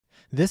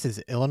This is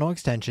Illinois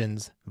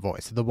Extension's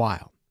Voice of the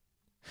Wild.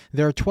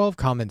 There are 12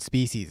 common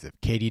species of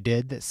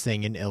katydid that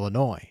sing in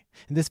Illinois,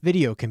 and this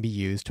video can be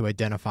used to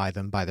identify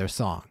them by their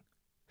song.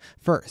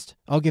 First,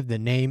 I'll give the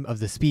name of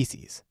the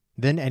species,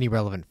 then any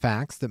relevant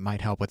facts that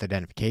might help with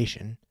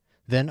identification,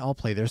 then I'll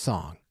play their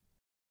song.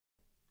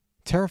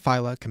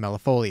 Pterophylla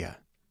camellifolia,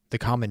 the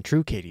common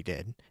true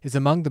katydid, is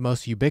among the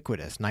most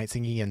ubiquitous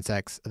night-singing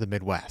insects of the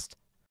Midwest.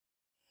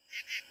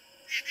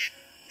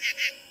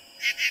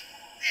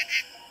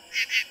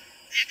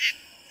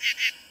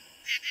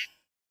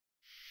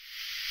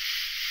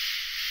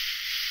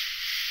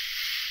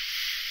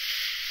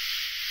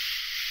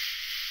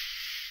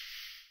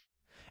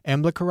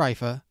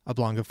 Amblycorypha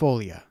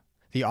oblongifolia,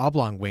 the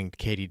oblong-winged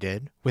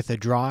katydid with a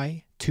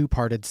dry,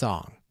 two-parted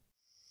song.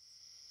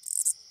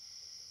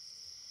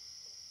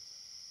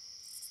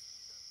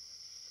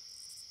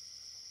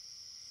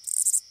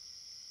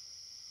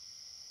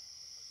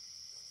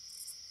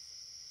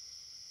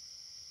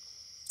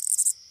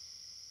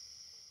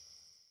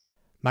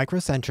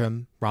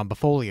 Microcentrum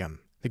rhombifolium,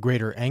 the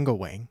greater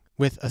angle-wing,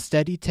 with a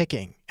steady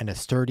ticking and a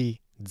sturdy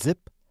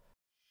zip.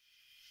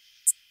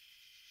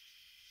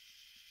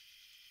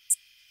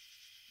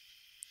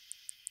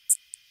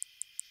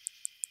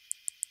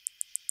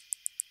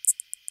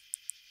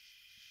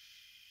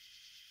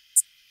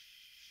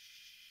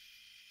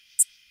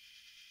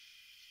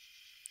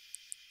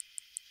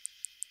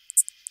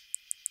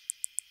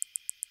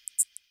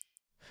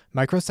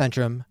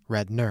 Microcentrum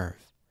red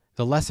nerve,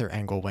 the lesser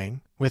angle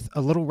wing, with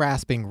a little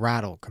rasping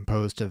rattle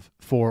composed of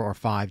 4 or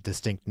 5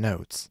 distinct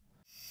notes.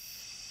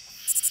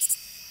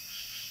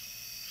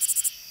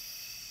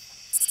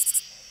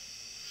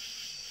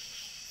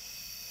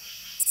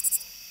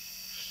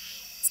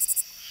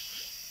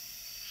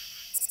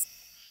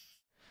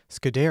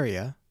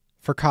 Scuderia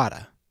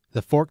furcata,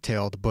 the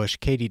fork-tailed bush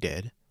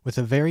katydid, with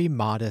a very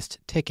modest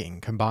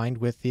ticking combined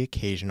with the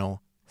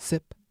occasional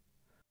sip.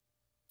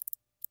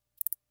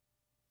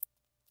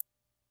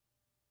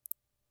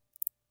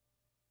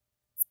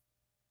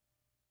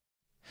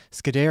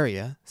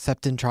 Scuderia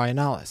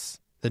septentrionalis,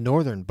 the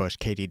northern bush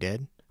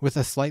katydid, with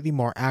a slightly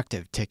more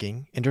active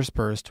ticking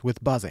interspersed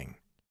with buzzing.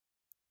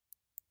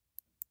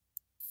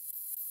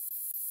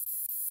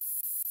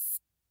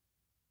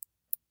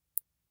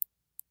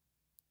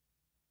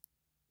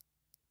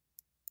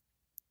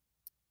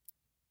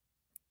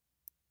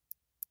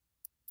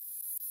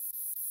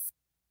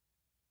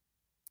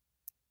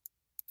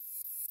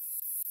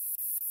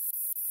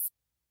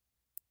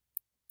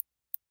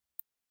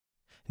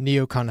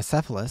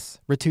 Neoconchocephalus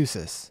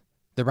retusus,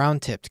 the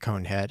round-tipped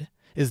conehead,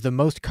 is the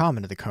most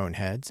common of the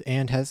coneheads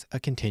and has a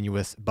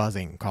continuous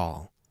buzzing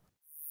call.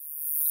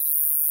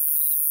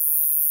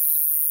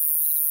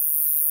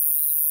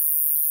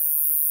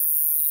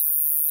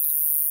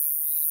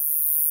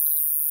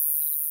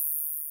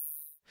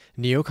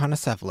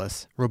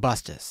 Neoconchocephalus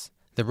robustus,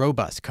 the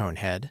robust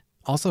conehead,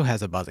 also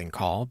has a buzzing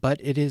call,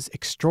 but it is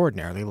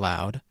extraordinarily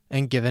loud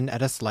and given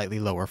at a slightly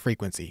lower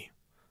frequency.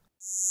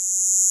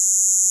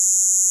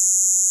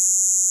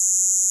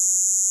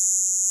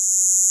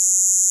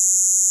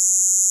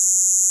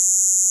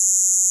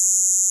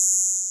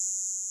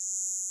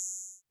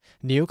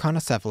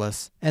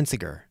 Neoconchocephalus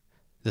ensiger,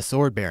 the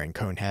sword-bearing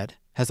conehead,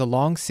 has a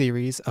long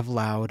series of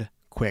loud,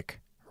 quick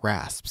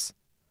rasps.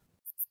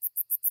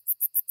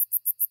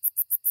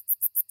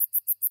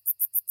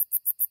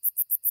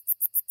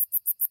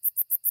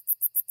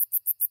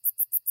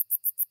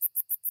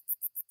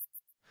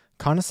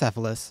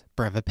 Conchocephalus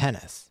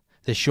brevipennis,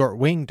 the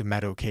short-winged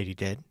meadow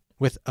katydid,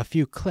 with a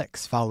few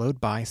clicks followed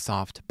by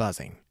soft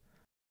buzzing.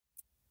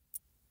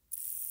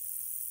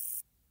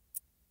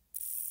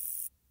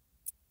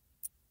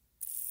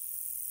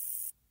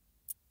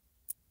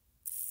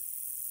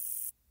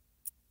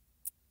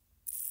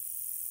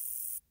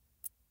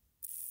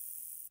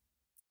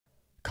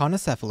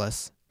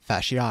 Conchocephalus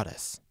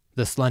fasciatus,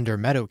 the slender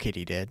meadow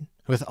katydid,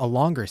 with a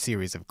longer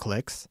series of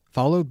clicks,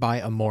 followed by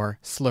a more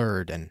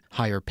slurred and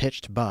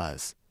higher-pitched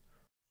buzz.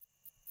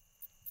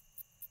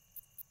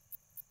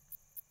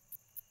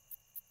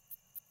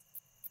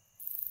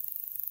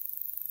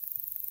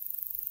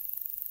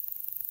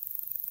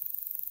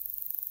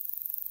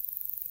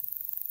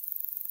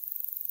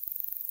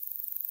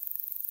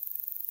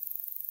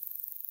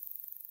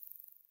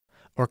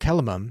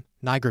 Orchelimum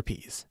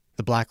nigripes,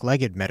 the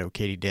black-legged meadow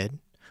katydid,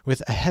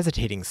 with a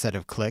hesitating set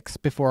of clicks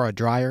before a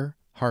drier,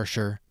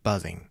 harsher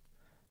buzzing.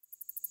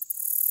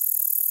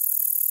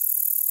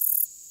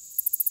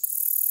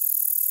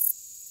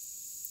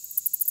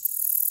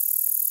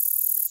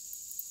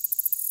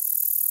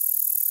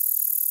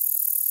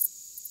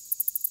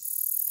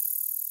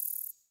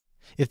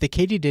 If the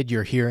katydid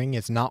you're hearing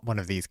is not one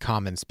of these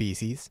common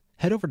species,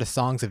 head over to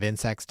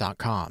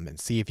songsofinsects.com and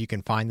see if you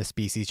can find the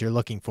species you're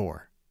looking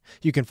for.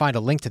 You can find a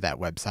link to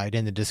that website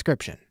in the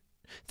description.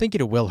 Thank you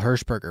to Will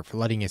Hirschberger for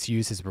letting us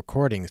use his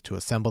recordings to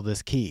assemble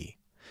this key.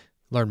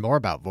 Learn more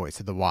about Voice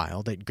of the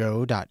Wild at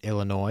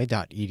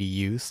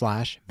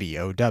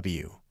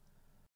go.illinois.edu/VOW.